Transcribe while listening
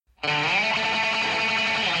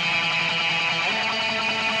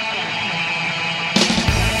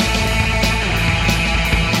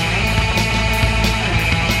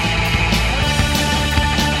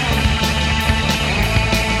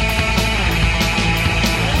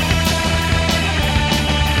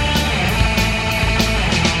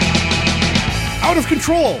Out of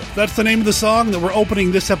Control. That's the name of the song that we're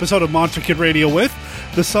opening this episode of Monster Kid Radio with.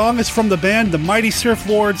 The song is from the band The Mighty Surf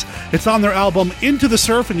Lords. It's on their album Into the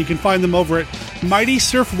Surf, and you can find them over at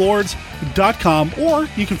mightysurflords.com, or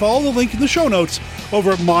you can follow the link in the show notes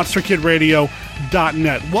over at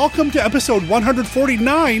monsterkidradio.net. Welcome to episode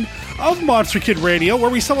 149 of Monster Kid Radio,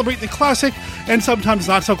 where we celebrate the classic and sometimes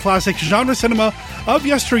not so classic genre cinema of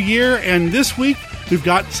yesteryear, and this week we've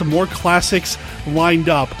got some more classics lined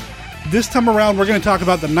up. This time around, we're going to talk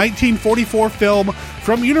about the 1944 film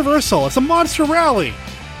from Universal. It's a monster rally.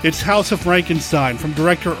 It's House of Frankenstein from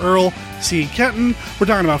director Earl C. Kenton. We're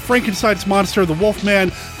talking about Frankenstein's monster, the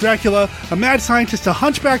Wolfman, Dracula, a mad scientist, a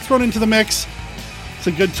hunchback thrown into the mix. It's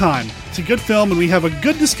a good time. It's a good film, and we have a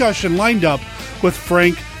good discussion lined up with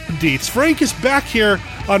Frank Dietz. Frank is back here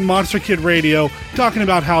on Monster Kid Radio talking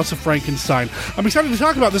about House of Frankenstein. I'm excited to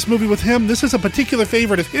talk about this movie with him. This is a particular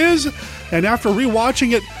favorite of his, and after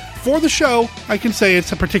rewatching it for the show, I can say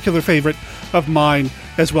it's a particular favorite of mine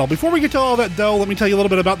as well. Before we get to all that, though, let me tell you a little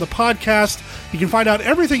bit about the podcast. You can find out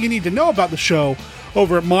everything you need to know about the show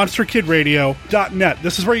over at monsterkidradio.net.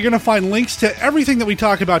 This is where you're going to find links to everything that we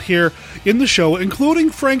talk about here in the show, including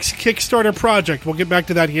Frank's Kickstarter project. We'll get back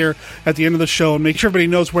to that here at the end of the show and make sure everybody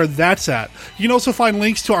knows where that's at. You can also find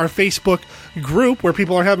links to our Facebook group where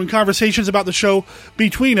people are having conversations about the show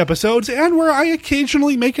between episodes, and where I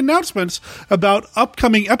occasionally make announcements about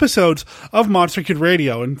upcoming episodes of Monster Kid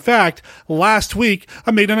Radio. In fact, last week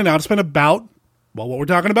I made an announcement about what we're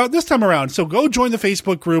talking about this time around. So go join the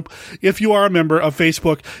Facebook group if you are a member of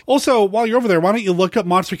Facebook. Also, while you're over there, why don't you look up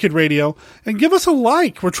Monster Kid Radio and give us a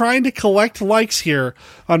like. We're trying to collect likes here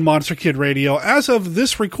on Monster Kid Radio. As of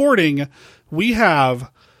this recording, we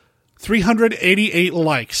have 388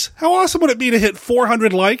 likes. How awesome would it be to hit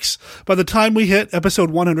 400 likes by the time we hit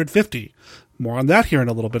episode 150? More on that here in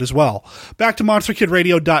a little bit as well. Back to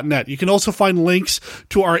monsterkidradio.net. You can also find links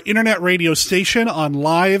to our internet radio station on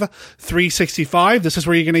Live 365. This is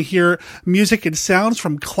where you're going to hear music and sounds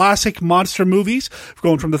from classic monster movies,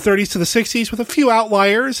 going from the 30s to the 60s with a few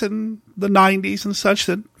outliers and the 90s and such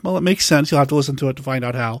that, well, it makes sense. You'll have to listen to it to find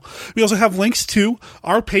out how. We also have links to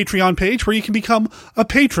our Patreon page where you can become a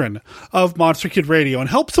patron of Monster Kid Radio and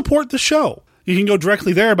help support the show. You can go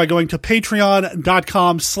directly there by going to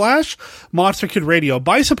patreon.com/monsterkidradio.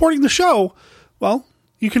 By supporting the show, well,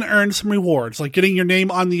 you can earn some rewards, like getting your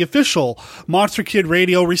name on the official Monster Kid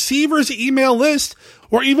Radio receivers email list,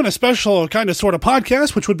 or even a special kind of sort of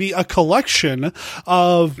podcast, which would be a collection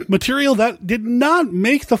of material that did not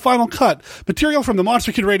make the final cut. Material from the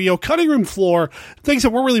Monster Kid Radio cutting room floor, things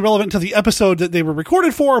that weren't really relevant to the episode that they were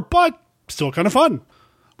recorded for, but still kind of fun.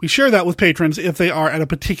 We share that with patrons if they are at a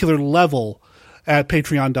particular level at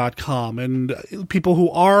patreon.com. And people who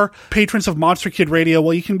are patrons of Monster Kid Radio,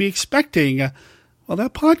 well, you can be expecting, well,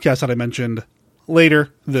 that podcast that I mentioned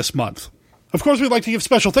later this month. Of course, we'd like to give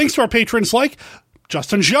special thanks to our patrons like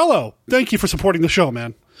Justin Giello. Thank you for supporting the show,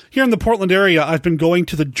 man. Here in the Portland area, I've been going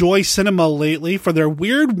to the Joy Cinema lately for their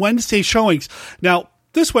Weird Wednesday showings. Now,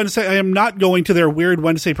 this Wednesday, I am not going to their Weird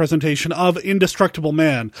Wednesday presentation of Indestructible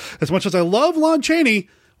Man. As much as I love Lon Chaney,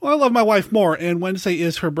 well, I love my wife more, and Wednesday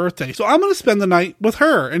is her birthday. So I'm going to spend the night with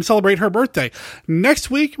her and celebrate her birthday. Next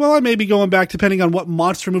week, well, I may be going back depending on what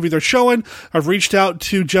monster movie they're showing. I've reached out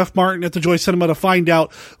to Jeff Martin at the Joy Cinema to find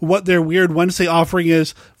out what their Weird Wednesday offering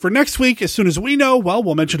is for next week. As soon as we know, well,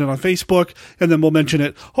 we'll mention it on Facebook, and then we'll mention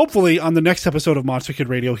it, hopefully, on the next episode of Monster Kid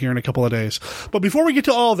Radio here in a couple of days. But before we get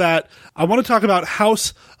to all that, I want to talk about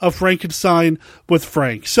House of Frankenstein with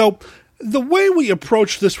Frank. So, the way we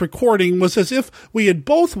approached this recording was as if we had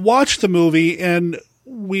both watched the movie, and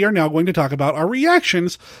we are now going to talk about our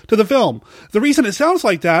reactions to the film. The reason it sounds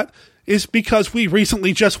like that is because we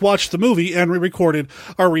recently just watched the movie and we recorded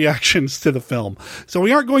our reactions to the film. So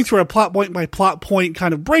we aren't going through a plot point by plot point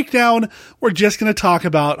kind of breakdown. We're just going to talk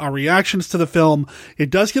about our reactions to the film.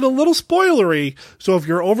 It does get a little spoilery, so if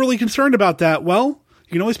you're overly concerned about that, well,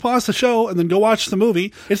 you can always pause the show and then go watch the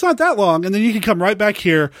movie. It's not that long, and then you can come right back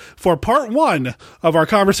here for part one of our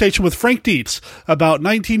conversation with Frank Dietz about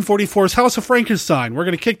 1944's House of Frankenstein. We're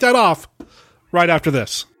going to kick that off right after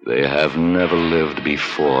this. They have never lived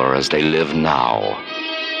before as they live now.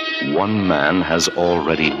 One man has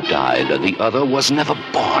already died, the other was never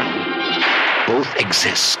born. Both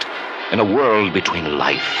exist in a world between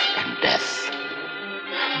life and death.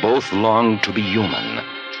 Both long to be human.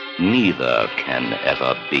 Neither can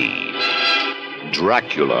ever be.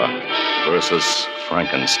 Dracula versus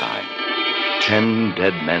Frankenstein. 10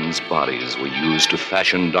 dead men's bodies were used to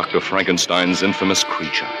fashion Dr. Frankenstein's infamous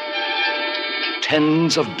creature.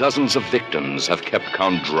 Tens of dozens of victims have kept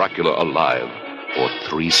Count Dracula alive for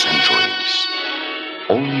 3 centuries.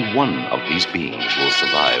 Only one of these beings will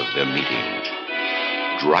survive their meeting.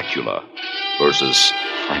 Dracula versus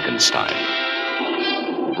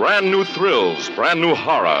Frankenstein. Brand new thrills, brand new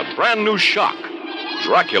horror, brand new shock.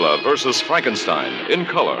 Dracula versus Frankenstein, in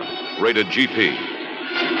color, rated GP.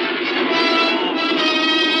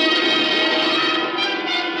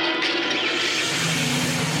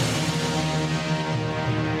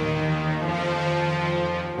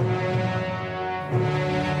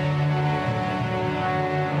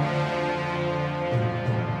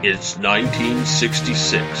 It's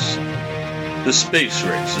 1966. The space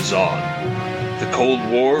race is on. The Cold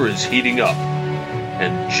War is heating up,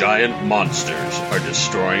 and giant monsters are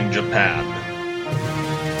destroying Japan.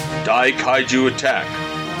 Dai Kaiju Attack,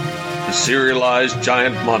 the serialized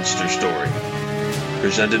giant monster story.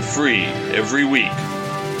 Presented free every week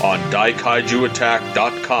on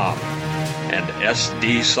daikaijuattack.com and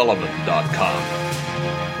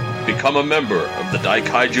sdsullivan.com. Become a member of the Dai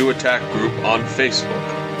Kaiju Attack group on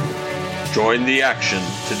Facebook. Join the action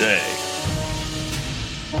today.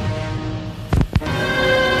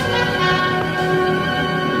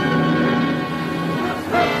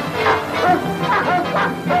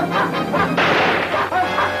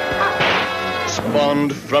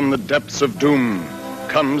 Spawned from the depths of doom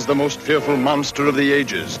comes the most fearful monster of the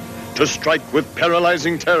ages to strike with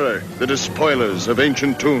paralyzing terror the despoilers of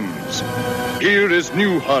ancient tombs. Here is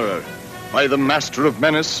new horror by the master of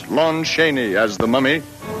menace, Lon Chaney as the Mummy,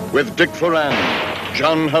 with Dick Foran,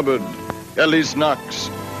 John Hubbard, Elise Knox,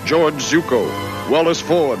 George Zuko, Wallace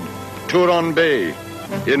Ford, Turon Bay,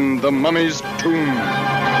 in The Mummy's Tomb.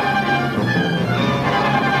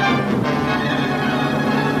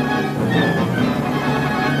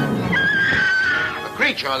 The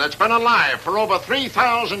creature that's been alive for over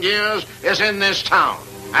 3,000 years is in this town,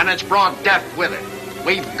 and it's brought death with it.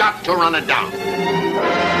 We've got to run it down.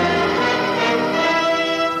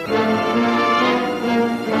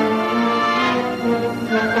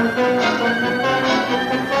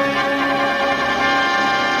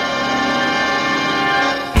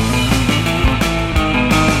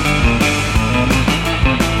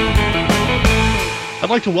 I'd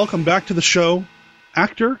like to welcome back to the show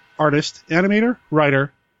actor, artist, animator,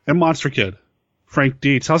 writer, and monster kid, Frank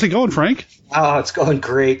Dietz. How's it going, Frank? Oh, it's going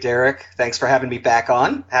great, Derek. Thanks for having me back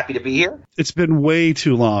on. Happy to be here. It's been way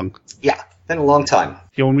too long. Yeah, been a long time.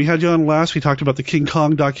 Yeah, when we had you on last, we talked about the King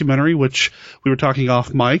Kong documentary, which we were talking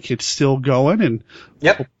off mic. It's still going, and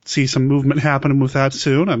we'll see some movement happening with that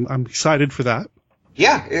soon. I'm excited for that.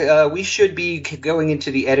 Yeah, we should be going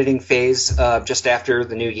into the editing phase just after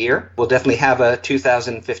the new year. We'll definitely have a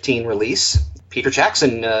 2015 release. Peter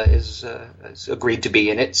Jackson has agreed to be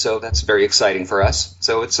in it, so that's very exciting for us.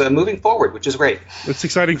 So it's moving forward, which is great. It's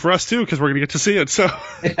exciting for us, too, because we're going to get to see it. So,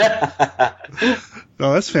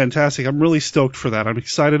 no, that's fantastic. I'm really stoked for that. I'm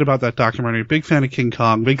excited about that documentary. Big fan of King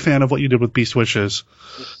Kong. Big fan of what you did with Beast Wishes.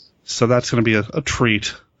 So that's going to be a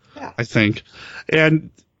treat, I think.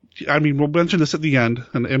 And I mean, we'll mention this at the end,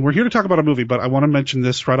 and we're here to talk about a movie, but I want to mention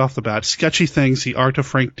this right off the bat. Sketchy Things, The Art of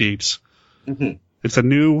Frank Dietz. Mm-hmm. It's a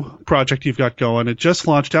new project you've got going. It just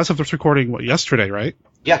launched as of this recording, yesterday, right?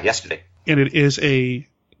 Yeah, yesterday. And it is a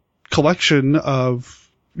collection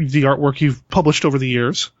of the artwork you've published over the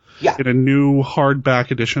years in a new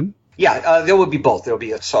hardback edition. Yeah, there will be both. There will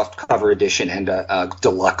be a soft cover edition and a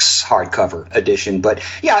deluxe hardcover edition. But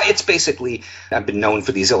yeah, it's basically, I've been known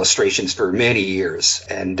for these illustrations for many years.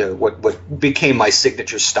 And what became my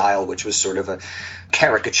signature style, which was sort of a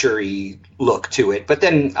caricature-y look to it. But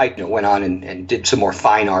then I went on and did some more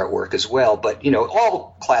fine artwork as well. But,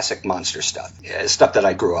 all classic monster stuff, stuff that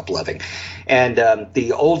I grew up loving. And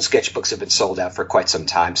the old sketchbooks have been sold out for quite some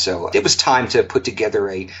time. So it was time to put together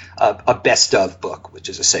a best-of book, which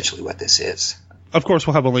is essentially what this is. Of course,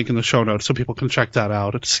 we'll have a link in the show notes so people can check that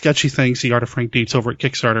out. It's Sketchy Things, The Art of Frank Dietz over at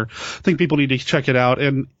Kickstarter. I think people need to check it out.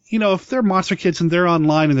 And, if they're monster kids and they're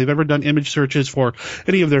online and they've ever done image searches for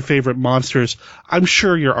any of their favorite monsters, I'm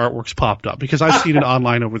sure your artwork's popped up because I've seen it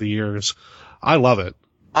online over the years. I love it.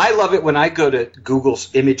 I love it when I go to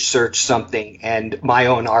Google's image search something and my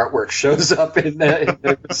own artwork shows up in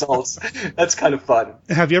the results. That's kind of fun.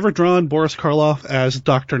 Have you ever drawn Boris Karloff as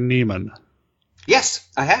Dr. Neiman? Yes,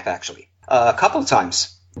 I have actually. A couple of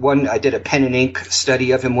times. One, I did a pen and ink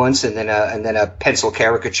study of him once, and then a pencil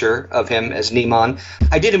caricature of him as Neiman.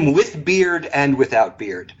 I did him with beard and without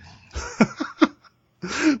beard.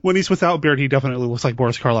 When he's without beard, he definitely looks like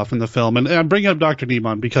Boris Karloff in the film. And I'm bringing up Dr.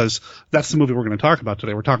 Neiman because that's the movie we're going to talk about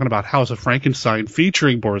today. We're talking about House of Frankenstein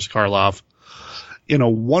featuring Boris Karloff in a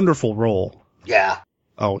wonderful role. Yeah.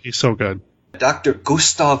 Oh, he's so good. Dr.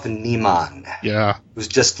 Gustav Niemann. Yeah. Who's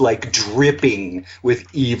just like dripping with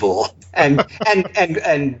evil and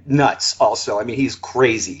nuts also. I mean, he's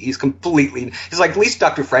crazy. He's like, at least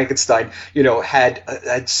Dr. Frankenstein,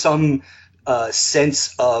 had some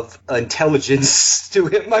sense of intelligence to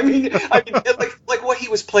him. I mean, like what he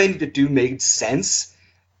was planning to do made sense,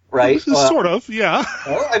 right? Sort of, yeah.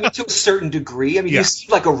 I mean, to a certain degree. I mean, he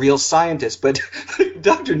seemed like a real scientist, but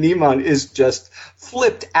Dr. Niemann is just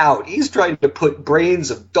flipped out. He's trying to put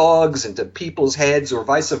brains of dogs into people's heads or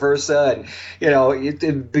vice versa. And, at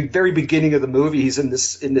the very beginning of the movie, he's in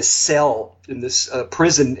this cell, in this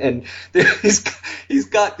prison, and he's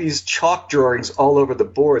got these chalk drawings all over the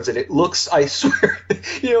boards, and it looks, I swear,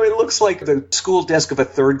 it looks like the school desk of a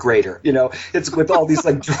third grader. It's with all these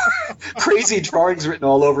like crazy drawings written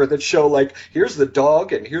all over it that show like, here's the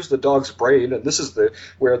dog and here's the dog's brain, and this is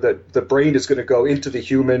where the brain is going to go into the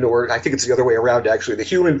human, or I think it's the other way around actually. The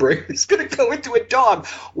human brain is going to go into a dog.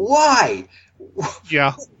 Why?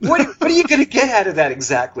 Yeah. What are you going to get out of that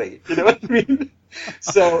exactly? You know what I mean?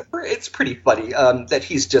 So it's pretty funny that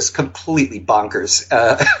he's just completely bonkers.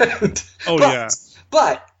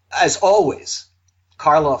 But as always,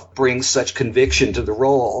 Karloff brings such conviction to the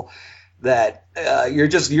role that you're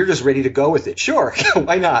just ready to go with it. Sure,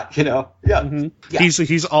 why not? Yeah. Mm-hmm. Yeah.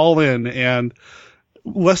 He's all in, and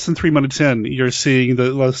less than 3 minutes in, you're seeing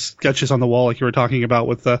the sketches on the wall, like you were talking about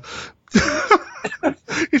with the.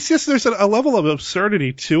 It's just there's a level of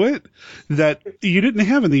absurdity to it that you didn't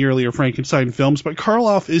have in the earlier Frankenstein films, but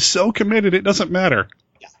Karloff is so committed it doesn't matter.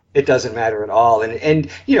 Yeah, it doesn't matter at all, and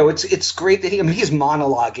it's great that he's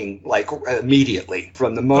monologuing like immediately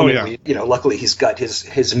from the moment. Luckily he's got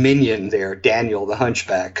his minion there, Daniel the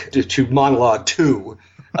Hunchback, to monologue to.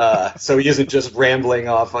 So he isn't just rambling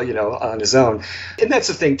off, on his own. And that's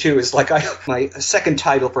the thing, too, is like my second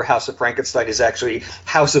title for House of Frankenstein is actually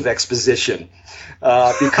House of Exposition.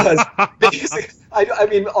 Because I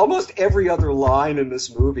mean, almost every other line in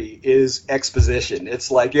this movie is exposition.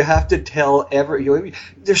 It's like you have to tell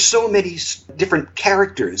there's so many different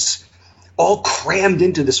characters all crammed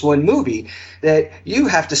into this one movie that you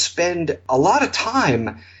have to spend a lot of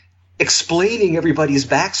time explaining everybody's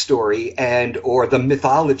backstory or the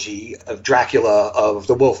mythology of Dracula, of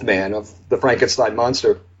the Wolfman, of the Frankenstein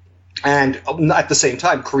monster, and at the same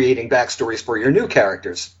time creating backstories for your new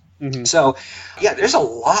characters. Mm-hmm. So, yeah, there's a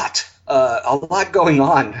lot going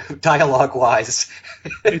on dialogue-wise.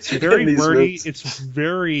 It's very wordy. It's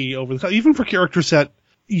very over the top, even for characters that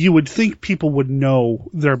you would think people would know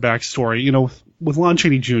their backstory. With Lon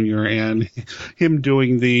Chaney Jr. and him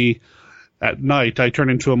doing the "At night, I turn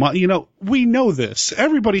into a we know this.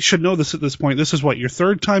 Everybody should know this at this point. This is your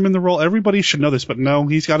third time in the role. Everybody should know this, but no,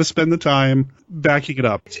 he's got to spend the time backing it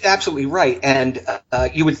up. It's absolutely right. And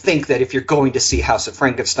you would think that if you're going to see House of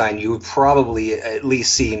Frankenstein, you would probably at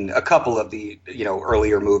least seen a couple of the,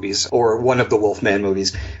 earlier movies or one of the Wolfman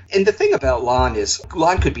movies. And the thing about Lon is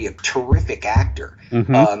Lon could be a terrific actor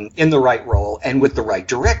in the right role and with the right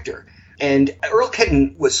director. And Earl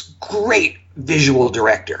Kitten was great visual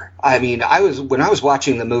director. I mean, when I was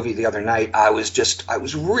watching the movie the other night, I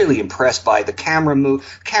was really impressed by the camera move.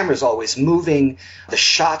 The camera's always moving. The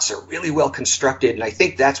shots are really well constructed, and I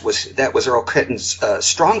think that was Earl Kitten's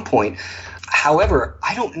strong point. However,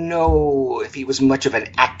 I don't know if he was much of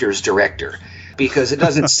an actor's director, because it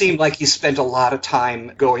doesn't seem like he spent a lot of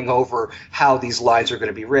time going over how these lines are going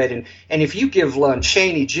to be read. And if you give Lon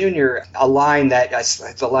Chaney Jr. a line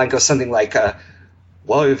the line goes something like,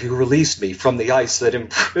 "Why have you released me from the ice that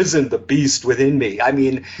imprisoned the beast within me?" I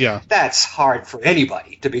mean, that's hard for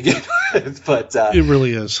anybody to begin with, but it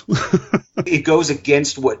really is. It goes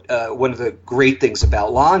against what one of the great things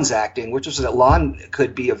about Lon's acting, which was that Lon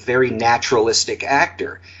could be a very naturalistic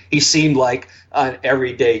actor. He seemed like an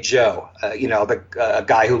everyday Joe, a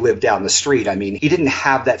guy who lived down the street. I mean, he didn't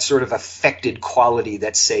have that sort of affected quality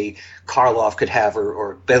that, say, Karloff could have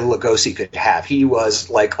or Bela Lugosi could have. He was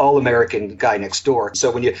like all-American guy next door.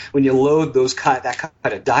 So when you load that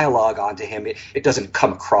kind of dialogue onto him, it doesn't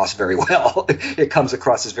come across very well. It comes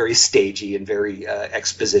across as very stagey and very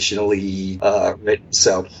expositionally written.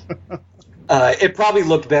 So it probably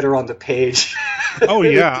looked better on the page. Oh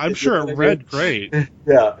yeah, I'm sure it read great.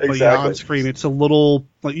 Yeah, exactly. But on screen, it's a little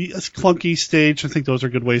clunky stage. I think those are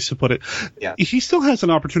good ways to put it. Yeah. He still has an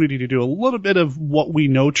opportunity to do a little bit of what we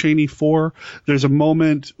know Chaney for. There's a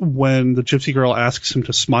moment when the gypsy girl asks him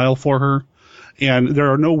to smile for her, and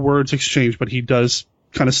there are no words exchanged, but he does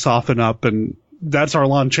kind of soften up and that's our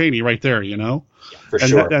Lon Chaney right there, you know? Yeah, for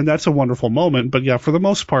sure. And that's a wonderful moment. But yeah, for the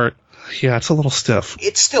most part, yeah, it's a little stiff.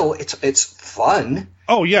 It's still, it's fun.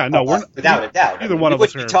 Oh, yeah, no, we're without a doubt. Neither one of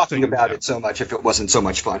us wouldn't are be talking thinking about it so much if it wasn't so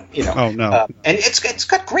much fun, you know. Oh, no. And it's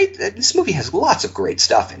got great, this movie has lots of great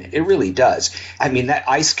stuff in it. It really does. I mean, that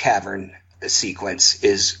ice cavern sequence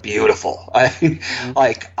is beautiful.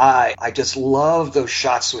 I just love those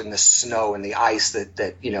shots in the snow and the ice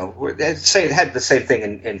that you know, it had the same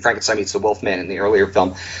thing in Frankenstein Meets the Wolfman in the earlier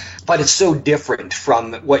film. But it's so different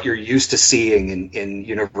from what you're used to seeing in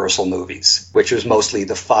Universal movies, which was mostly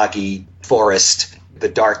the foggy forest, the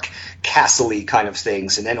dark castle-y kind of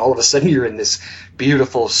things. And then all of a sudden you're in this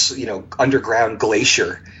beautiful, you know, underground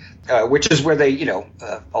glacier, which is where they, you know,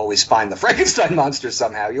 always find the Frankenstein monster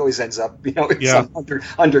somehow. He always ends up, you know, in some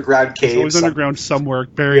underground cave. He's always underground somewhere,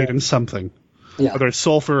 buried in something. Yeah. Whether it's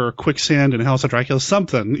sulfur or quicksand in House of Dracula,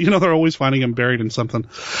 something. You know, they're always finding him buried in something.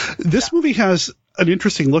 This movie has an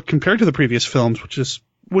interesting look compared to the previous films,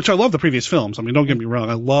 which I love the previous films. I mean, don't get me wrong.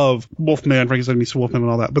 I love Wolfman, Frankenstein Meets the Wolfman, and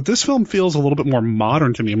all that. But this film feels a little bit more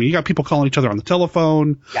modern to me. I mean, you got people calling each other on the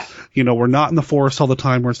telephone. Yeah. You know, we're not in the forest all the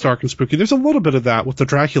time where it's dark and spooky. There's a little bit of that with the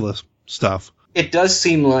Dracula stuff. It does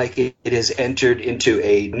seem like it has entered into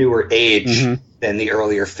a newer age than the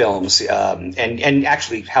earlier films, and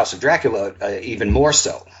actually House of Dracula even more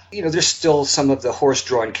so. You know, there's still some of the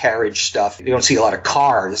horse-drawn carriage stuff. You don't see a lot of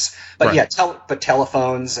cars, but right. yeah, but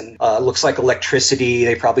telephones and looks like electricity.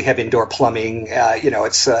 They probably have indoor plumbing. You know,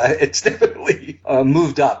 it's definitely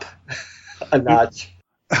moved up a notch.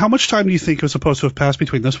 How much time do you think was supposed to have passed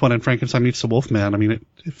between this one and Frankenstein Meets the Wolfman? I mean,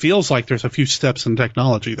 it feels like there's a few steps in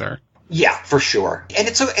technology there. Yeah, for sure. And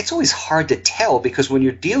it's always hard to tell because when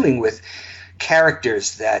you're dealing with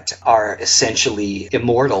characters that are essentially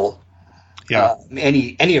immortal,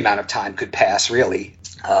 any amount of time could pass, really.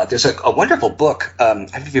 There's a wonderful book. I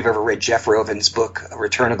don't know if you've ever read Jeff Roven's book,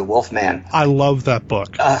 Return of the Wolfman. I love that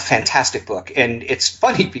book. Fantastic book. And it's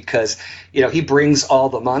funny because, you know, he brings all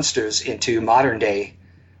the monsters into modern day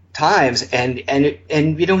times and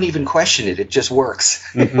you don't even question it. It just works.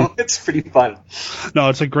 You know, it's pretty fun. No,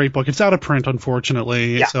 it's a great book. It's out of print,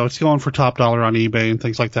 unfortunately, so it's going for top dollar on eBay and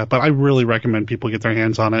things like that, but I really recommend people get their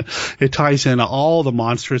hands on it. It ties in all the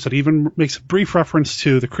monsters. It even makes a brief reference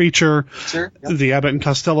to The Creature, the Abbott and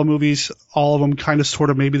Costello movies, all of them kind of sort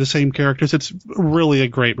of maybe the same characters. It's really a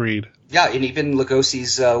great read. Yeah, and even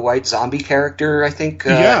Lugosi's white zombie character, I think.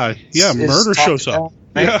 Murder shows up.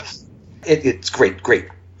 Right? Yeah. It's great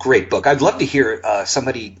book. I'd love to hear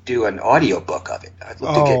somebody do an audio book of it. I'd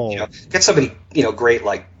love to get somebody great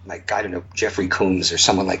like I don't know, Jeffrey Combs or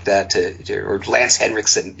someone like that or Lance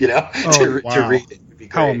Henriksen, to read it. Would be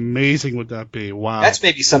great. How amazing would that be? Wow. That's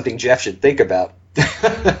maybe something Jeff should think about.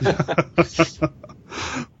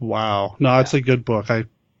 Wow. No, it's a good book. I'm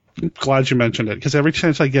glad you mentioned it because every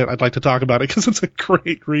chance I get, I'd like to talk about it because it's a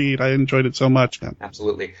great read. I enjoyed it so much.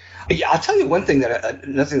 Absolutely. Yeah, I'll tell you another thing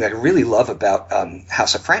that I really love about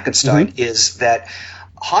House of Frankenstein is that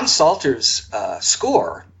Hans Salter's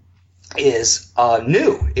score is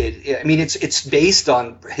new. It's based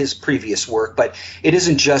on his previous work, but it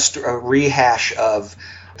isn't just a rehash of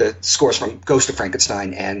the scores from Ghost of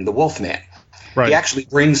Frankenstein and The Wolfman. Right. He actually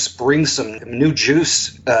brings some new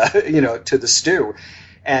juice, to the stew.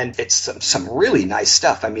 And it's some really nice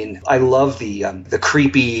stuff. I mean, I love the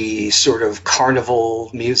creepy sort of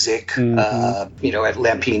carnival music, at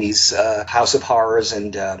Lampini's House of Horrors,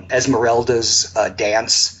 and Esmeralda's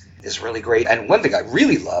dance is really great. And one thing I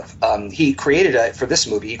really love, for this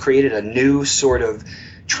movie, he created a new sort of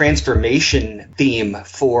transformation theme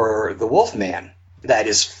for the Wolfman that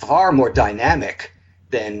is far more dynamic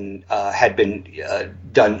than had been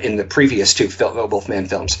done in the previous two Wolfman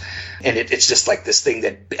films. And it's just like this thing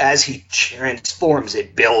that as he transforms,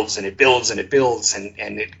 it builds and it builds and it builds and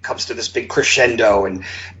it comes to this big crescendo and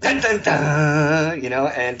dun, dun, dun,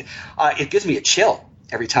 and it gives me a chill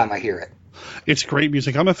every time I hear it. It's great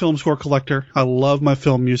music. I'm a film score collector. I love my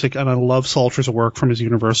film music, and I love Salter's work from his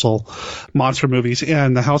Universal monster movies.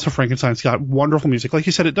 And The House of Frankenstein's got wonderful music. Like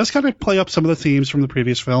you said, it does kind of play up some of the themes from the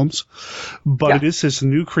previous films, but it is this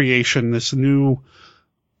new creation, this new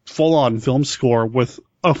full-on film score with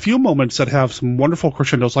a few moments that have some wonderful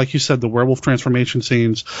crescendos. Like you said, the werewolf transformation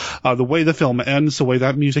scenes, the way the film ends, the way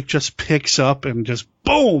that music just picks up and just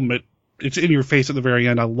boom, it's in your face at the very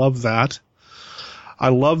end. I love that. I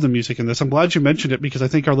love the music in this. I'm glad you mentioned it because I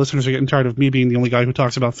think our listeners are getting tired of me being the only guy who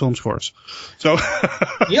talks about film scores. So,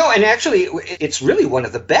 and actually, it's really one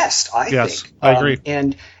of the best. I think. Yes, I agree.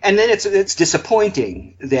 And then it's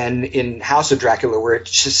disappointing then in House of Dracula where it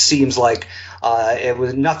just seems like It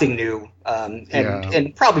was nothing new,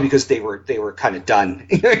 and probably because they were kind of done,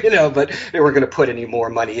 but they weren't going to put any more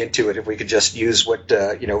money into it if we could just use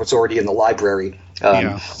what's already in the library.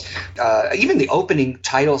 Even the opening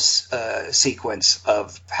title sequence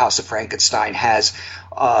of House of Frankenstein has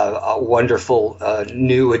wonderful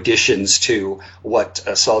new additions to what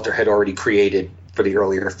Salter had already created for the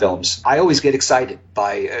earlier films. I always get excited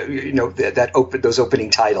by those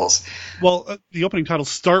opening titles. Well, the opening titles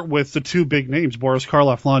start with the two big names, Boris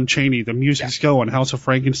Karloff, Lon Chaney. The music's going, House of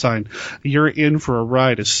Frankenstein. You're in for a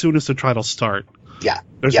ride as soon as the titles start. Yeah.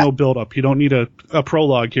 There's no build-up. You don't need a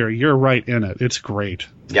prologue here. You're right in it. It's great.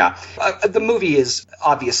 Yeah. The movie is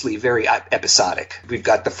obviously very episodic. We've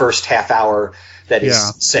got the first half hour that is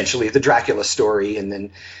essentially the Dracula story, and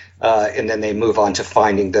then they move on to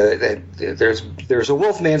finding there's a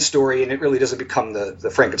Wolfman story, and it really doesn't become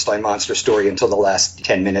the Frankenstein monster story until the last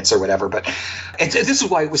 10 minutes or whatever. But this is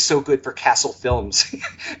why it was so good for Castle Films.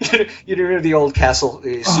 You remember the old Castle?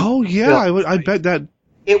 I bet that.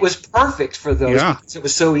 It was perfect for those because it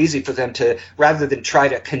was so easy for them to, rather than try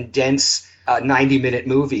to condense a 90-minute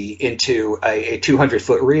movie into a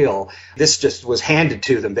 200-foot reel, this just was handed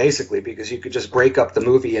to them basically because you could just break up the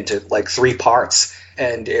movie into like 3 parts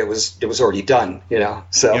and it was already done,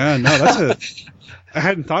 So I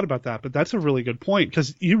hadn't thought about that, but that's a really good point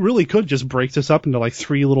because you really could just break this up into like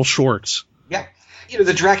 3 little shorts. Yeah,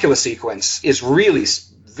 the Dracula sequence is really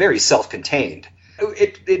very self-contained.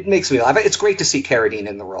 It makes me laugh. It's great to see Carradine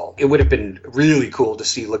in the role. It would have been really cool to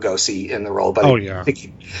see Lugosi in the role, but I think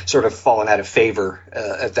he'd sort of fallen out of favor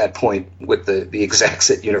at that point with the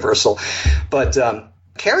execs at Universal. But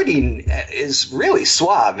Carradine is really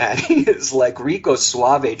suave, man. He is like Rico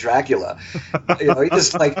Suave Dracula.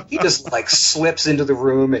 He just slips into the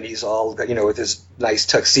room and he's all with his nice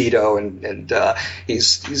tuxedo and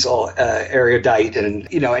he's all erudite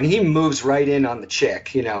and and he moves right in on the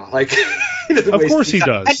chick. Of course he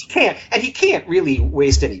does. And he can't really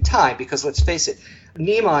waste any time because let's face it,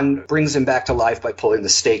 Niemann brings him back to life by pulling the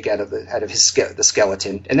stake out of the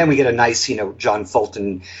skeleton, and then we get a nice, John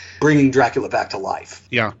Fulton bringing Dracula back to life.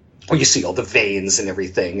 Yeah. Where you see all the veins and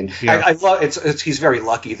everything, and I love it. He's very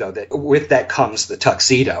lucky though that with that comes the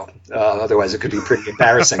tuxedo. Otherwise, it could be pretty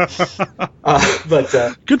embarrassing.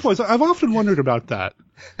 But good point. I've often wondered about that.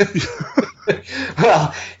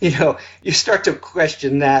 Well, you start to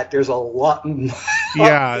question that. There's a lot.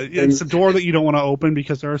 It's a door that you don't want to open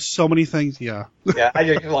because there are so many things. Yeah. I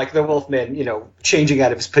like the Wolfman, changing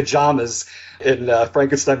out of his pajamas in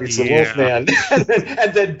Frankenstein Meets the Wolfman,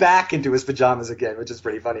 and then back into his pajamas again, which is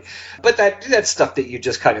pretty funny. But that's stuff that you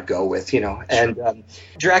just kind of go with, And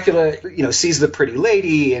Dracula, sees the pretty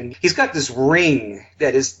lady, and he's got this ring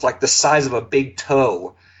that is like the size of a big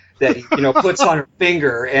toe that he puts on her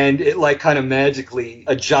finger, and it like kind of magically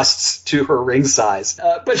adjusts to her ring size.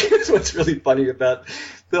 But here's what's really funny about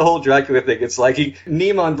the whole Dracula thing. It's like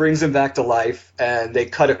Niemann brings him back to life, and they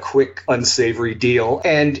cut a quick, unsavory deal.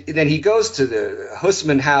 And then he goes to the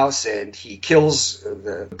Hussmann house, and he kills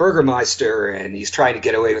the Burgermeister, and he's trying to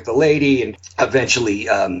get away with the lady. And eventually,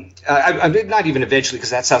 not even eventually,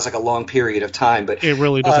 because that sounds like a long period of time. But it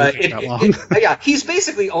really doesn't take that long. He's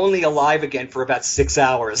basically only alive again for about 6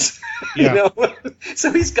 hours.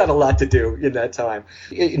 So he's got a lot to do in that time.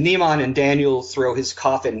 Niemann and Daniel throw his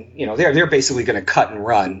coffin. They're basically going to cut and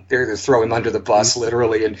run. They're going to throw him under the bus,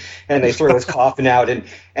 literally, and they throw his coffin out,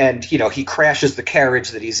 and he crashes the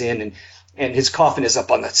carriage that he's in, and his coffin is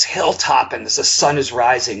up on this hilltop, and the sun is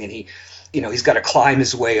rising, and he's got to climb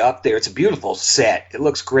his way up there. It's a beautiful set. It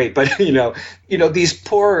looks great, but these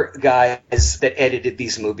poor guys that edited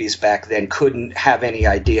these movies back then couldn't have any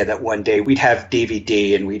idea that one day we'd have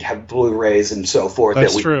DVD and we'd have Blu-rays and so forth.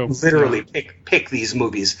 That's that we true. Literally pick these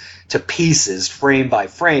movies to pieces, frame by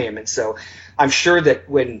frame, and so I'm sure that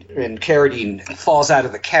when Carradine falls out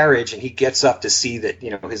of the carriage and he gets up to see that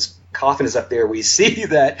his coffin is up there, we see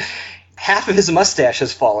that half of his mustache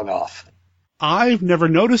has fallen off. I've never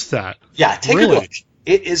noticed that. Yeah, take a look.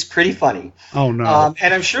 It is pretty funny. Oh, no.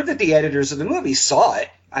 And I'm sure that the editors of the movie saw it.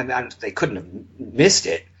 They couldn't have missed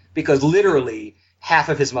it because literally half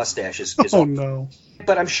of his mustache is Oh, off. no.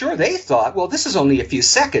 But I'm sure they thought, well, this is only a few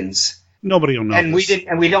seconds. Nobody will notice.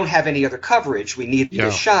 And we don't have any other coverage. We need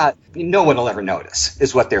this shot. No one will ever notice,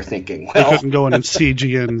 is what they're thinking. They couldn't go in and CG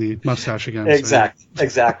in the mustache again.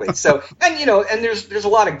 Exactly. So, and there's a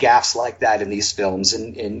lot of gaffes like that in these films,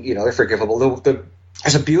 and they're forgivable.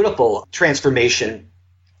 There's a beautiful transformation,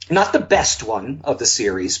 not the best one of the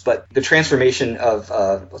series, but the transformation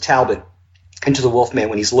of Talbot into the Wolfman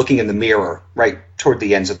when he's looking in the mirror right toward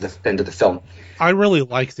the end of the film. I really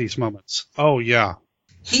like these moments. Oh, yeah.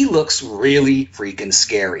 he looks really freaking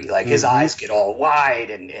scary. Like his eyes get all wide,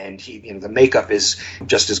 and he, the makeup is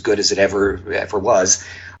just as good as it ever was.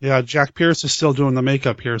 Yeah, Jack Pierce is still doing the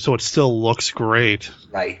makeup here, so it still looks great.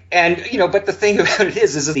 Right. And, but the thing about it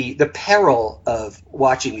is the peril of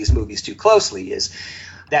watching these movies too closely is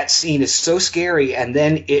that scene is so scary, and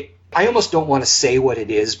then I almost don't want to say what it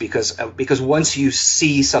is because once you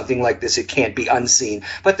see something like this, it can't be unseen.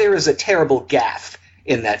 But there is a terrible gaffe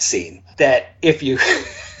in that scene that if you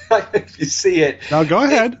if you see it... Now go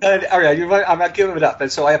ahead. All right, I'm not giving it up,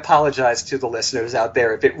 and so I apologize to the listeners out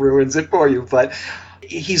there if it ruins it for you, but...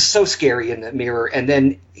 He's so scary in the mirror, and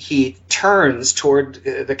then he turns toward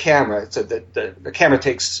the camera. So the camera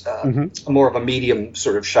takes more of a medium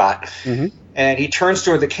sort of shot, and he turns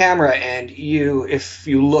toward the camera. And if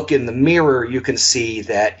you look in the mirror, you can see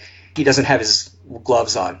that he doesn't have his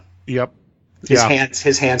gloves on. Yep. His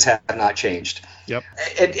hands have not changed. Yep.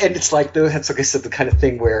 And it's like that's like I said, the kind of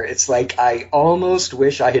thing where it's like I almost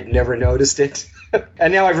wish I had never noticed it.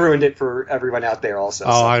 And now I've ruined it for everyone out there also.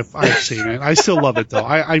 Oh, so. I've seen it. I still love it, though.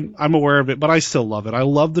 I'm aware of it, but I still love it. I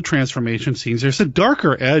love the transformation scenes. There's a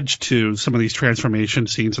darker edge to some of these transformation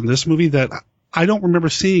scenes in this movie that I don't remember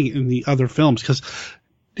seeing in the other films, because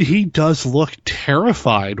he does look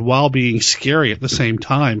terrified while being scary at the same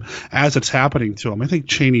time as it's happening to him. I think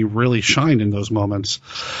Chaney really shined in those moments.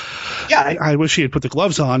 Yeah. I wish he had put the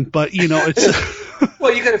gloves on, but, it's...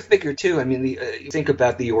 Well, you got to figure, too. I mean, you think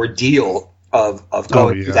about the ordeal of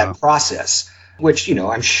going through that process, which,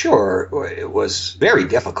 I'm sure it was very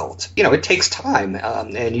difficult. It takes time,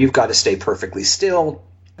 and you've got to stay perfectly still.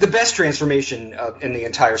 The best transformation in the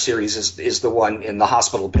entire series is the one in the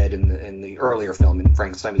hospital bed in the earlier film, in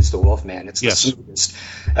Frankenstein Meets the Wolfman. It's the smoothest.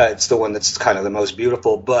 It's the one that's kind of the most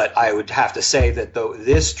beautiful, but I would have to say that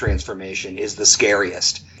this transformation is the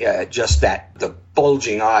scariest. Just that the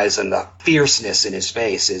bulging eyes and the fierceness in his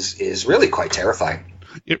face is really quite terrifying.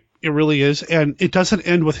 It really is, and it doesn't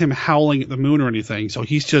end with him howling at the moon or anything. So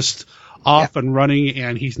he's just off and running,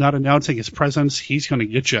 and he's not announcing his presence. He's going to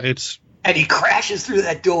get you. And he crashes through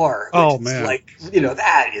that door. Oh man! Like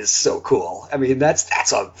that is so cool. I mean,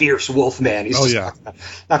 that's a fierce wolf man. He's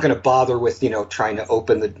not going to bother with trying to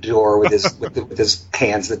open the door with his with his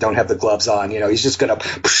hands that don't have the gloves on. He's just going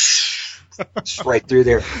to right through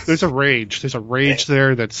there. There's a rage.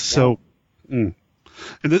 There that's so.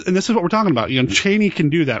 And this is what we're talking about. Chaney can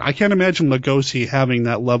do that. I can't imagine Lugosi having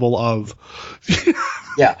that level of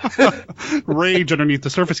rage underneath the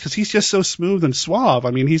surface, because he's just so smooth and suave.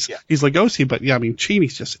 I mean, he's Lugosi, but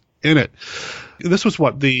Chaney's just in it. This was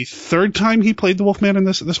the third time he played the Wolfman at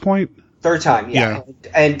this point? Third time, yeah.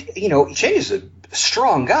 And Chaney's a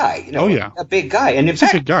strong guy. A big guy. And in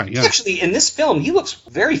fact, a big guy, yeah. Actually, in this film, he looks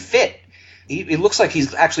very fit. It looks like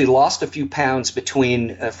he's actually lost a few pounds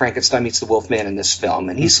between Frankenstein Meets the Wolfman and this film,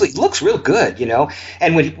 and he looks real good,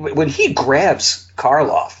 And when he grabs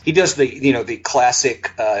Karloff, he does the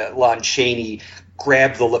classic Lon Chaney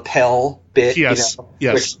grab the lapel bit,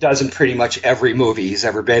 which does in pretty much every movie he's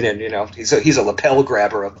ever been in. He's a lapel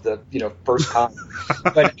grabber of the first kind.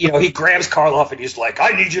 But he grabs Karloff and he's like, "I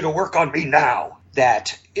need you to work on me now."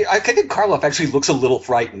 I think Karloff actually looks a little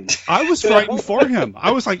frightened. I was frightened for him.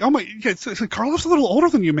 I was like, "Oh my! Karloff's a little older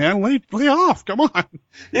than you, man. Lay off. Come on."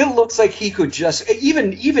 It looks like he could just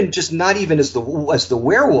even just not even as the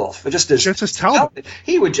werewolf, but just as Talbot,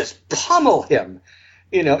 he would just pummel him,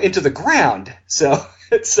 into the ground. So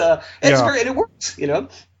it's very, and it works. It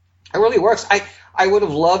really works. I would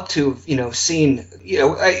have loved to have, seen,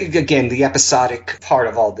 again, the episodic part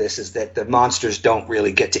of all this is that the monsters don't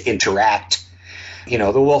really get to interact.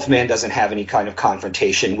 The Wolfman doesn't have any kind of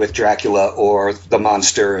confrontation with Dracula or the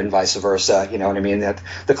monster and vice versa. You know what I mean? That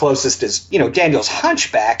the closest is, Daniel's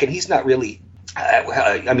hunchback, and he's not really,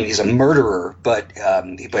 he's a murderer, but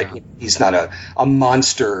he's not a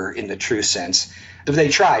monster in the true sense. But they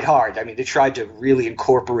tried hard. I mean, they tried to really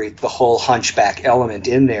incorporate the whole hunchback element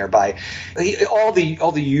in there by all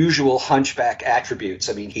the usual hunchback attributes.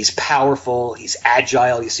 I mean, he's powerful, he's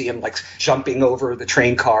agile. You see him jumping over the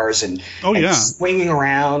train cars and swinging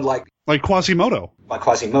around like Quasimodo. Like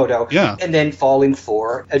Quasimodo. Yeah. And then falling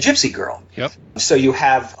for a gypsy girl. Yep. So you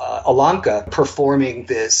have Alanka performing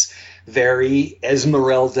this very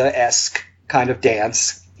Esmeralda-esque kind of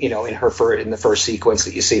dance. In the first sequence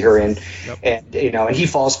that you see her in, and he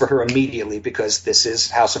falls for her immediately because this is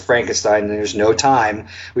House of Frankenstein and there's no time.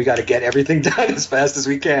 We got to get everything done as fast as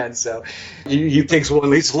we can. So you pigs will at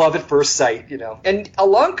least love at first sight, And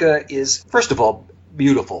Alanka is, first of all,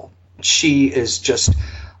 beautiful. She is just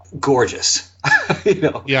gorgeous.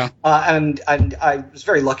 Yeah. And I was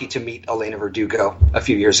very lucky to meet Elena Verdugo a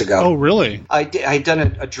few years ago. Oh, really? I'd done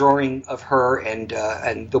a drawing of her and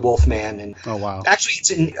the Wolfman, and oh, wow. Actually,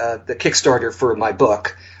 it's in the Kickstarter for my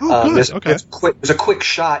book. Oh, good. Okay. There's a quick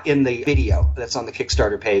shot in the video that's on the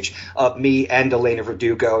Kickstarter page of me and Elena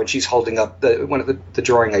Verdugo, and she's holding up one of the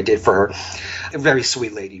drawing I did for her. A very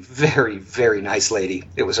sweet lady, very, very nice lady.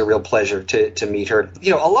 It was a real pleasure to meet her.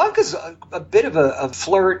 Ilonka's a bit of a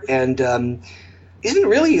flirt, and isn't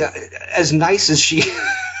really as nice as she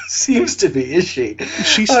seems to be, is she?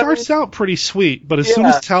 She starts out pretty sweet, but as soon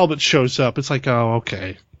as Talbot shows up, it's like, oh,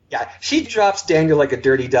 okay. Yeah, she drops Daniel like a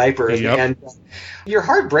dirty diaper, and your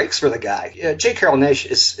heart breaks for the guy. J. Carrol Naish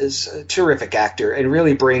is a terrific actor and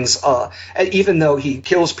really brings, even though he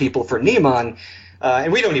kills people for Neiman,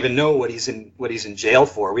 and we don't even know what he's in jail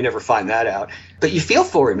for. We never find that out. But you feel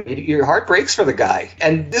for him. Your heart breaks for the guy.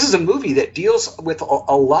 And this is a movie that deals with a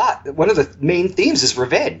lot. One of the main themes is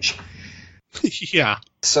revenge. Yeah.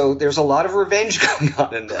 So there's a lot of revenge going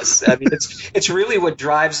on in this. I mean, it's really what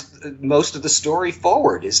drives most of the story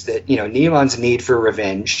forward, is that, Neiman's need for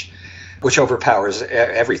revenge, which overpowers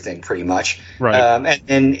everything pretty much. Right.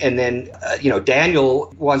 And then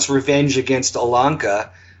Daniel wants revenge against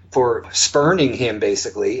Ilonka for spurning him,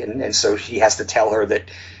 basically, and so he has to tell her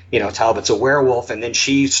that, Talbot's a werewolf, and then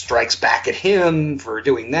she strikes back at him for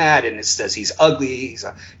doing that, and it says he's ugly.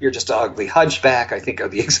 You're just an ugly hunchback, I think are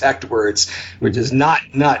the exact words, which is not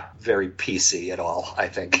very PC at all, I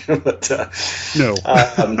think. But no.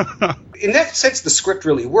 In that sense, the script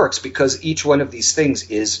really works because each one of these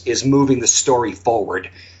things is moving the story forward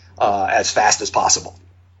as fast as possible,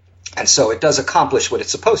 and so it does accomplish what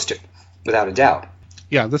it's supposed to, without a doubt.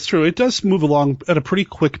 Yeah, that's true. It does move along at a pretty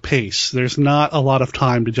quick pace. There's not a lot of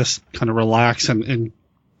time to just kind of relax and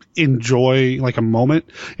enjoy like a moment.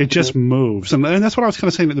 It just moves. And that's what I was kind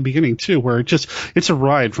of saying at the beginning too, where it's a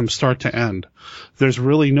ride from start to end. There's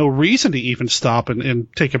really no reason to even stop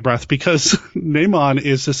and take a breath, because Neiman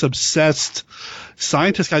is this obsessed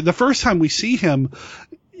scientist guy. The first time we see him,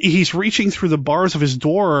 he's reaching through the bars of his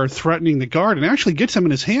door, threatening the guard, and actually gets him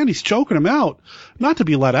in his hand. He's choking him out, not to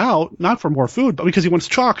be let out, not for more food, but because he wants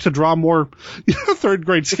chalk to draw more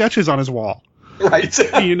third-grade sketches on his wall. Right.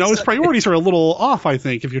 His priorities are a little off, I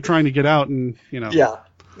think, if you're trying to get out and, Yeah,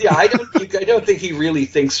 I don't think he really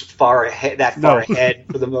thinks far ahead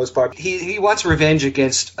for the most part. He wants revenge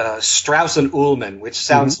against Strauss and Ullman, which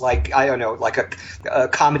sounds like, I don't know, like a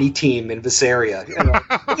comedy team in Visaria.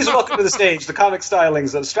 Please welcome to the stage the comic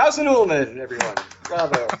stylings of Strauss and Ullman, everyone.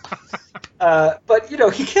 Bravo. But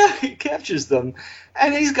he captures them,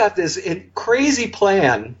 and he's got this crazy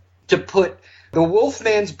plan to put the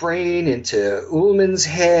Wolfman's brain into Ullman's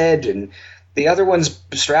head, and the other one's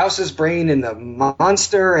Strauss's brain in the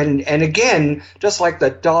monster, and again, just like the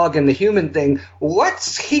dog and the human thing,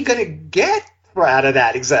 what's he going to get out of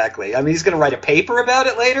that exactly? I mean, he's going to write a paper about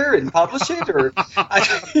it later and publish it, or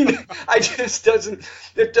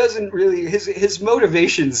it doesn't really, his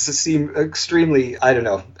motivations seem extremely, I don't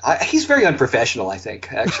know. He's very unprofessional, I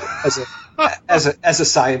think, actually, as a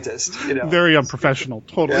scientist. Very unprofessional,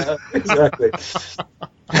 totally. Yeah, exactly.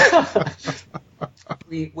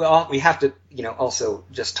 We have to, also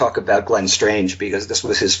just talk about Glenn Strange, because this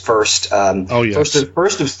was his first,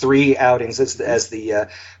 first of three outings as the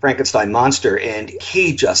Frankenstein monster, and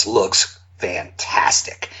he just looks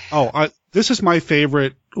fantastic. This is my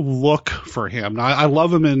favorite look for him. Now, I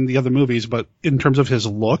love him in the other movies, but in terms of his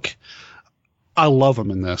look, I love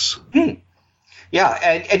him in this. Yeah,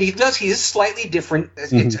 and he's slightly different.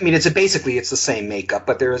 Basically it's the same makeup,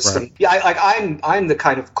 but there is some. Yeah, I'm the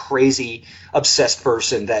kind of crazy obsessed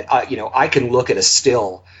person that I can look at a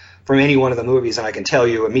still from any one of the movies and I can tell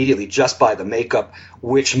you immediately just by the makeup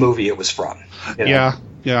which movie it was from. Yeah.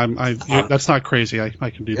 That's not crazy. I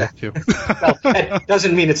can do that too. Well, that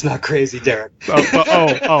doesn't mean it's not crazy, Derek. We're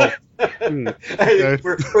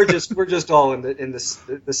just all in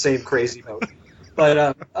the same crazy mode.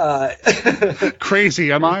 But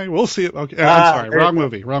crazy, am I? We'll see it. Okay, I'm sorry. Wrong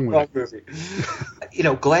movie.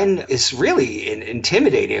 Glenn is really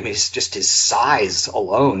intimidating. I mean, it's just his size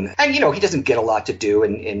alone, and he doesn't get a lot to do.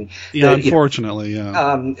 Unfortunately,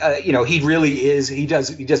 he really is. He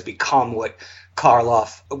does become what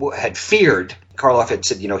Karloff had feared. Karloff had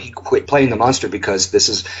said, he quit playing the monster because this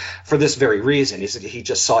is for this very reason. He said he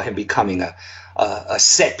just saw him becoming a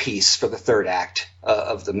set piece for the third act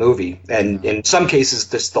of the movie, and in some cases,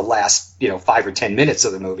 this the last 5 or 10 minutes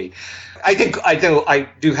of the movie. I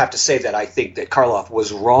do have to say that I think that Karloff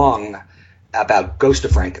was wrong about Ghost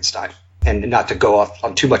of Frankenstein, and not to go off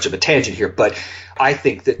on too much of a tangent here, but I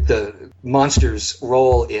think that the monster's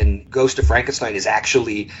role in Ghost of Frankenstein is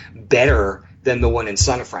actually better than the one in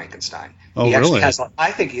Son of Frankenstein. Oh, he actually really? has.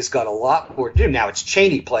 I think he's got a lot more to do. Now it's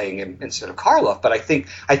Chaney playing him instead of Karloff, but I think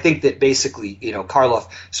that basically, Karloff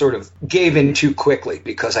sort of gave in too quickly,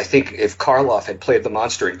 because I think if Karloff had played the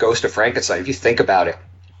monster in Ghost of Frankenstein, if you think about it,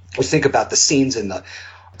 or think about the scenes in the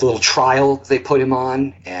little trial they put him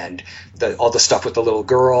on, and all the stuff with the little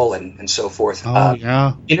girl and so forth.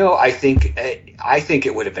 Yeah. I think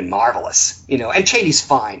it would have been marvelous. And Chaney's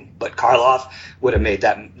fine, but Karloff would have made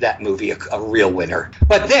that movie a real winner.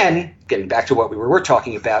 But then, getting back to what we were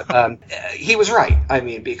talking about, he was right. I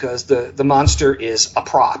mean, because the monster is a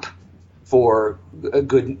prop for a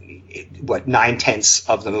good 9/10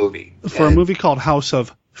 of the movie. For a movie called House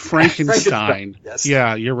of Frankenstein. Yes.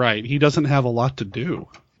 Yeah, you're right. He doesn't have a lot to do.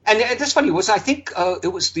 And that's funny. I think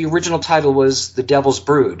it was the original title was The Devil's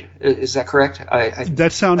Brood. Is that correct?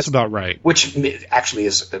 That sounds about right. Which actually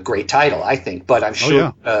is a great title, I think. But I'm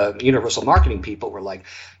sure Universal marketing people were like,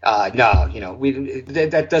 no,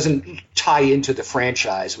 that doesn't tie into the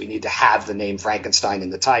franchise. We need to have the name Frankenstein in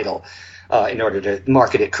the title in order to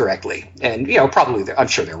market it correctly. And probably I'm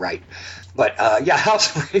sure they're right. But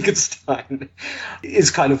House of Frankenstein is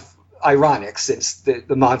kind of ironic, since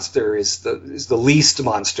the monster is the least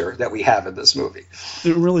monster that we have in this movie.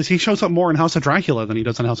 It really is. He shows up more in House of Dracula than he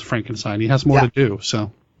does in House of Frankenstein. He has more to do.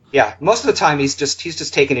 So yeah, most of the time he's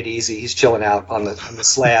just taking it easy. He's chilling out on the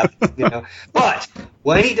slab, But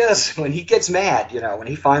when he gets mad, when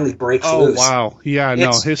he finally breaks loose. Oh wow, yeah,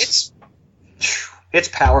 it's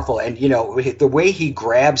powerful, and the way he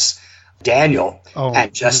grabs Daniel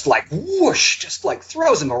and just like whoosh, just like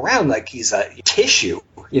throws him around like he's a tissue,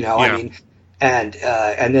 I mean, and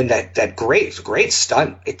then that great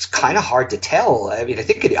stunt. It's kind of hard to tell. I mean, I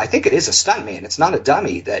think it is a stunt man. It's not a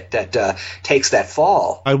dummy that takes that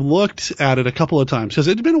fall. I looked at it a couple of times because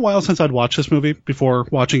it had been a while since I'd watched this movie before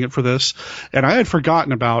watching it for this, and I had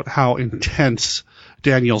forgotten about how intense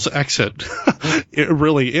Daniel's exit it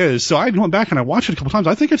really is. So I went back and I watched it a couple times.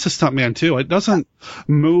 I think it's a stuntman too. It doesn't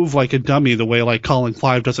move like a dummy the way like Colin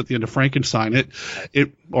Clive does at the end of Frankenstein.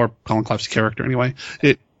 Or Colin Clive's character anyway.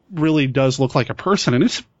 It really does look like a person, and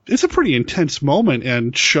it's a pretty intense moment,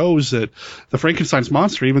 and shows that the Frankenstein's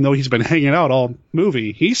monster, even though he's been hanging out all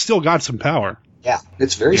movie, he's still got some power. Yeah,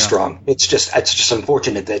 it's very strong. It's just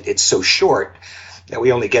unfortunate that it's so short that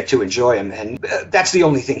we only get to enjoy him, and that's the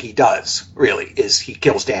only thing he does, really, is he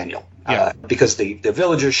kills Daniel. Because the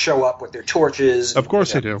villagers show up with their torches. Of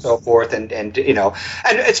course they do. And so forth, and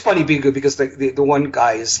it's funny because the one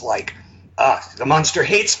guy is like, the monster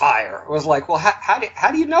hates fire. I was like, well,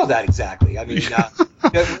 how do you know that exactly? I mean,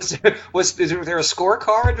 was there a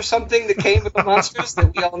scorecard or something that came with the monsters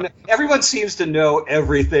that we all know? Everyone seems to know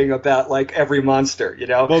everything about like every monster,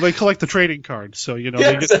 Well, they collect the trading cards, so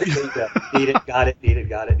exactly. Need it, got it.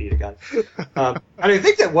 And I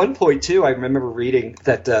think at one point too, I remember reading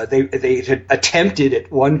that they had attempted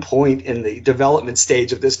at one point in the development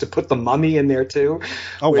stage of this to put the Mummy in there too,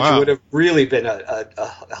 which would have really been a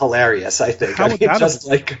hilarious. I think. Just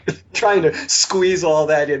like trying to squeeze all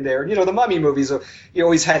that in there. The Mummy movies, you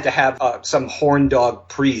always had to have some horn dog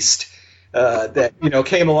priest that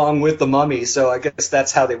came along with the Mummy. So I guess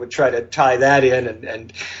that's how they would try to tie that in.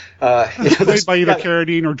 And played by either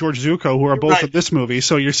Carradine or George Zucco, who are both in this movie.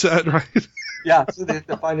 So you're set, right? Yeah, so they have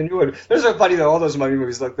to find a new one. There's so funny that all those Mummy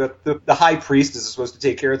movies, like the high priest is supposed to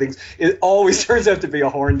take care of things. It always turns out to be a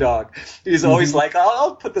horn dog. He's always like,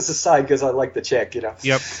 I'll put this aside because I like the chick,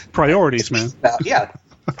 Yep, priorities, man.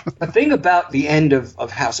 The thing about the end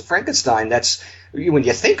of House of Frankenstein, that's when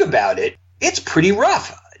you think about it, it's pretty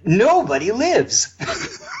rough. Nobody lives.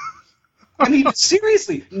 I mean,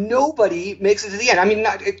 seriously, nobody makes it to the end. I mean,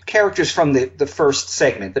 characters from the first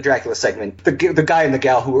segment, the Dracula segment, the guy and the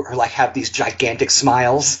gal who are like have these gigantic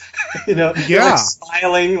smiles, They're, like,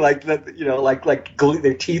 smiling, like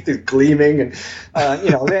their teeth are gleaming, and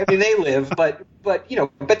they live, but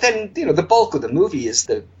then the bulk of the movie is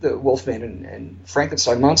the Wolfman and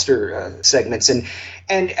Frankenstein monster segments,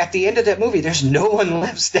 and at the end of that movie, there's no one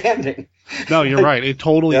left standing. No, you're right. It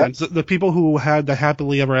totally ends. The people who had the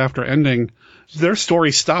happily ever after ending, their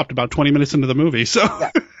story stopped about 20 minutes into the movie. So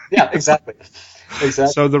yeah, exactly.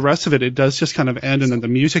 So the rest of it does just kind of end, and then the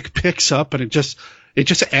music picks up, and it just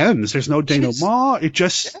ends. There's no denouement. It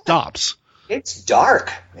just stops. It's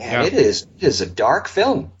dark, man. Yeah. It is a dark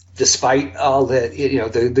film. Despite all the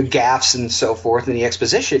the gaffes and so forth in the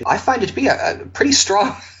exposition, I find it to be a pretty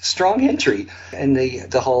strong entry in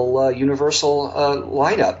the whole Universal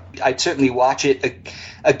lineup. I'd certainly watch it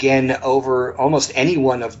again over almost any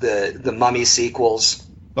one of the Mummy sequels.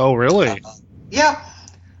 Oh, really? Yeah.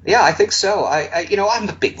 Yeah, I think so. I'm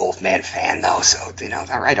a big Wolfman fan, though. So,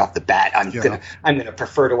 right off the bat, I'm gonna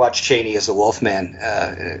prefer to watch Chaney as a Wolfman,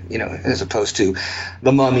 as opposed to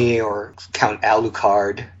the Mummy or Count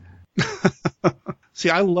Alucard. See,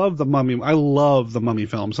 I love the Mummy. I love the Mummy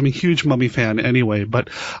films. I'm a huge Mummy fan anyway. But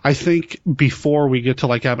I think before we get to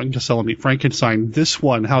like Abbott and Costello Meet Frankenstein, this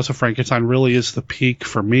one, House of Frankenstein, really is the peak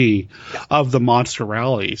for me of the monster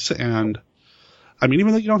rallies. And I mean,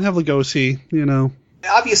 even though you don't have Lugosi,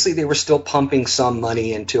 Obviously, they were still pumping some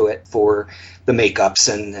money into it for the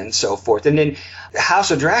makeups and so forth. And then House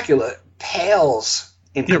of Dracula pales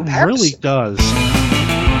in comparison. It really does.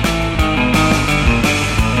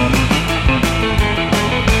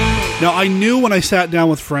 Now, I knew when I sat down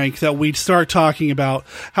with Frank that we'd start talking about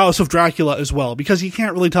House of Dracula as well, because you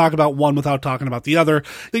can't really talk about one without talking about the other.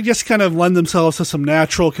 They just kind of lend themselves to some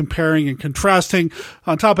natural comparing and contrasting.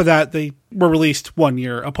 On top of that, they were released 1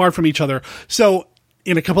 year apart from each other. So,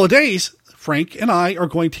 in a couple of days, Frank and I are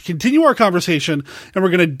going to continue our conversation, and we're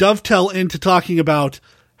going to dovetail into talking about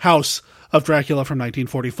House of Dracula from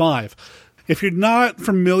 1945. If you're not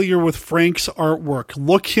familiar with Frank's artwork,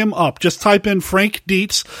 look him up. Just type in Frank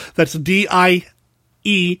Dietz, that's Dietz,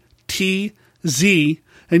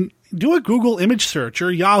 and do a Google image search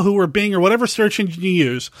or Yahoo or Bing or whatever search engine you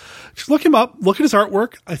use. Just look him up, look at his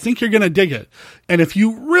artwork. I think you're going to dig it. And if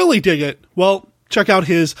you really dig it, well, check out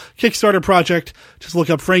his Kickstarter project. Just look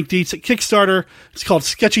up Frank Dietz at Kickstarter. It's called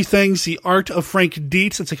Sketchy Things, The Art of Frank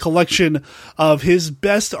Dietz. It's a collection of his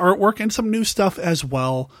best artwork and some new stuff as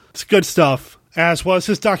well. It's good stuff. As was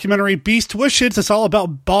his documentary Beast Wishes. It's all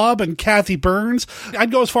about Bob and Kathy Burns.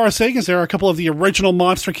 I'd go as far as saying as there are a couple of the original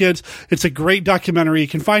Monster Kids. It's a great documentary. You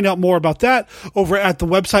can find out more about that over at the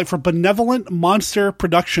website for Benevolent Monster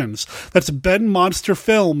Productions. That's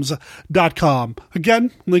benmonsterfilms.com.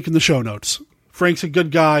 Again, link in the show notes. Frank's a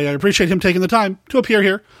good guy. I appreciate him taking the time to appear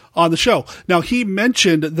here on the show. Now, he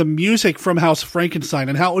mentioned the music from House of Frankenstein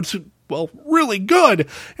and how it's, really good.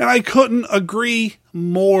 And I couldn't agree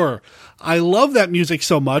more. I love that music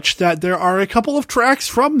so much that there are a couple of tracks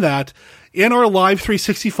from that in our Live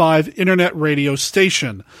 365 internet radio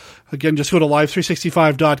station. Again, just go to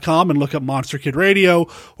live365.com and look up Monster Kid Radio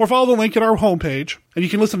or follow the link at our homepage. And you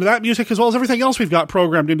can listen to that music as well as everything else we've got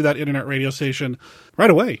programmed into that internet radio station right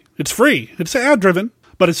away. It's free. It's ad-driven,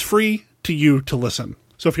 but it's free to you to listen.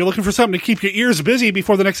 So if you're looking for something to keep your ears busy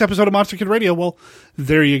before the next episode of Monster Kid Radio, well,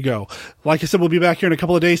 there you go. Like I said, we'll be back here in a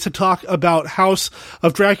couple of days to talk about House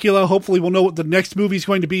of Dracula. Hopefully we'll know what the next movie is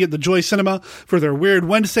going to be at the Joy Cinema for their Weird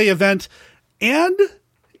Wednesday event. And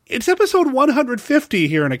it's episode 150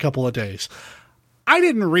 here in a couple of days. I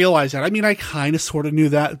didn't realize that. I mean, I kind of sort of knew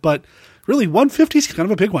that, but really 150 is kind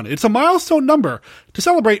of a big one. It's a milestone number. To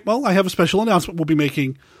celebrate, well, I have a special announcement we'll be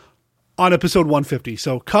making on episode 150.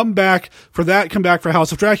 So come back for that. Come back for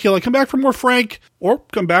House of Dracula. Come back for more Frank, or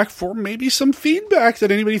come back for maybe some feedback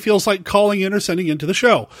that anybody feels like calling in or sending into the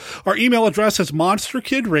show. Our email address is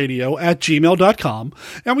monsterkidradio@gmail.com.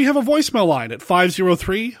 And we have a voicemail line at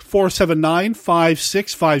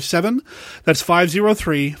 503-479-5657. That's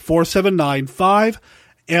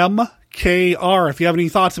 503-479-5MKR. If you have any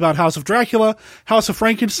thoughts about House of Dracula, House of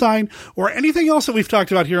Frankenstein, or anything else that we've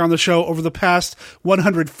talked about here on the show over the past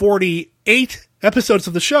 148 episodes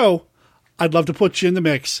of the show, I'd love to put you in the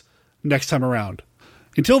mix next time around.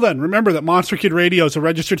 Until then, remember that Monster Kid Radio is a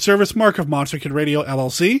registered service mark of Monster Kid Radio,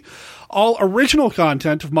 LLC. All original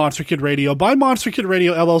content of Monster Kid Radio by Monster Kid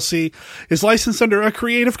Radio, LLC is licensed under a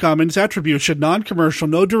Creative Commons Attribution, Non-Commercial,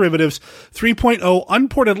 No Derivatives 3.0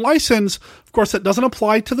 Unported license. Of course, that doesn't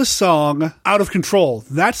apply to the song Out of Control.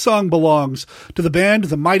 That song belongs to the band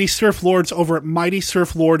The Mighty Surf Lords over at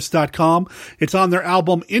mightysurflords.com. It's on their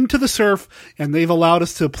album Into the Surf, and they've allowed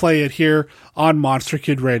us to play it here on Monster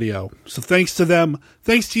Kid Radio. So thanks to them.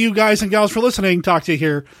 Thanks to you guys and gals for listening. Talk to you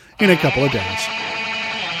here in a couple of days.